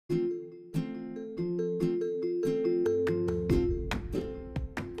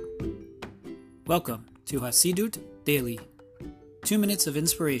Welcome to Hasidut Daily, 2 minutes of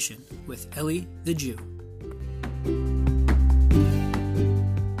inspiration with Eli the Jew.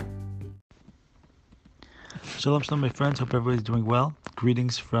 Shalom, my friends. Hope everybody's doing well.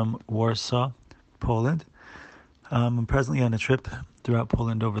 Greetings from Warsaw, Poland. I'm presently on a trip throughout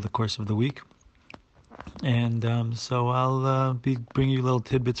Poland over the course of the week. And so I'll be bringing you little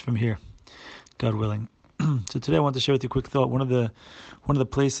tidbits from here, God willing. So today I want to share with you a quick thought. One of the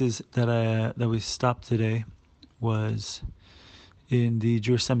places that we stopped today was in the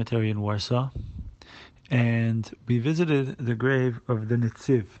Jewish cemetery in Warsaw, and we visited the grave of the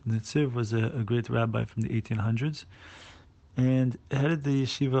Netziv. Netziv was a great rabbi from the 1800s, and headed the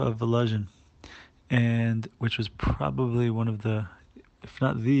yeshiva of Volozhin, and which was probably one of the, if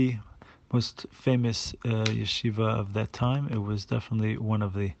not the most famous yeshiva of that time. It was definitely one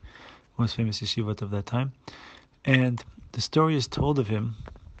of the most famous yeshivot of that time. And the story is told of him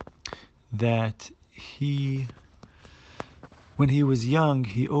that when he was young,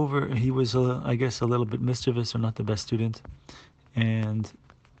 he was I guess a little bit mischievous, or not the best student, and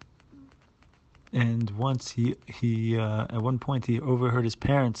once he at one point he overheard his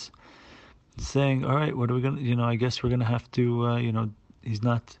parents saying, "All right, what are we gonna? I guess we're gonna have to. He's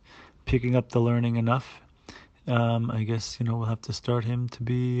not picking up the learning enough. I guess we'll have to start him to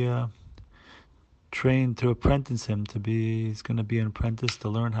be trained, to apprentice him to be. He's going to be an apprentice to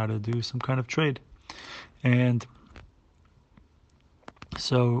learn how to do some kind of trade." And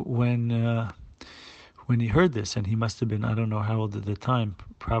so when he heard this, and he must have been, I don't know how old at the time,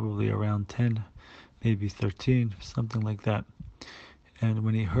 probably around 10, maybe 13, something like that. And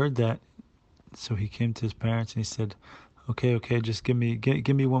when he heard that, so he came to his parents and he said, okay, just give me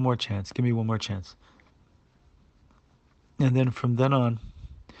one more chance. Give me one more chance. And then from then on,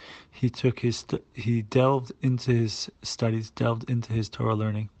 he delved into his studies, delved into his Torah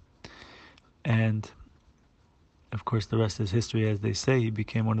learning. And of course, the rest is history, as they say. He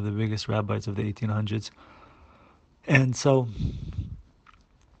became one of the biggest rabbis of the 1800s. And so,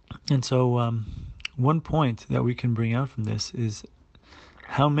 one point that we can bring out from this is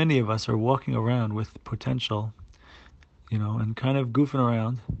how many of us are walking around with potential, and kind of goofing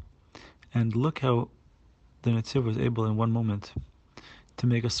around. And look how the Netziv was able in one moment to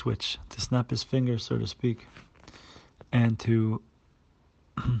make a switch, to snap his fingers, so to speak, and to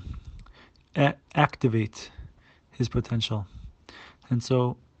activate his potential. And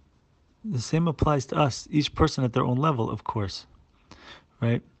so the same applies to us, each person at their own level, of course,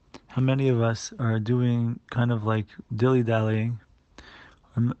 right? How many of us are doing kind of like dilly-dallying,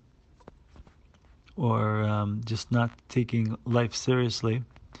 or just not taking life seriously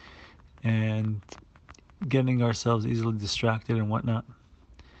and getting ourselves easily distracted and whatnot?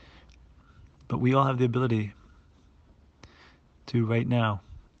 But we all have the ability to, right now,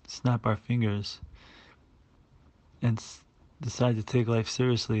 snap our fingers and decide to take life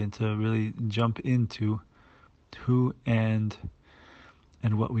seriously and to really jump into who and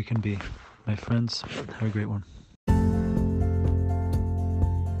what we can be. My friends, have a great one.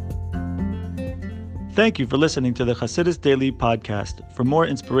 Thank you for listening to the Hasidus Daily Podcast. For more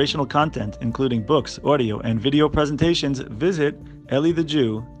inspirational content, including books, audio, and video presentations, visit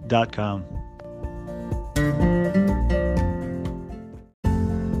elithejew.com.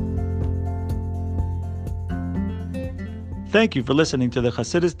 Thank you for listening to the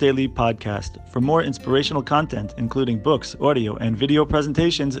Hasidus Daily Podcast. For more inspirational content, including books, audio, and video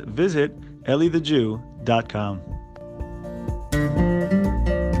presentations, visit elithejew.com.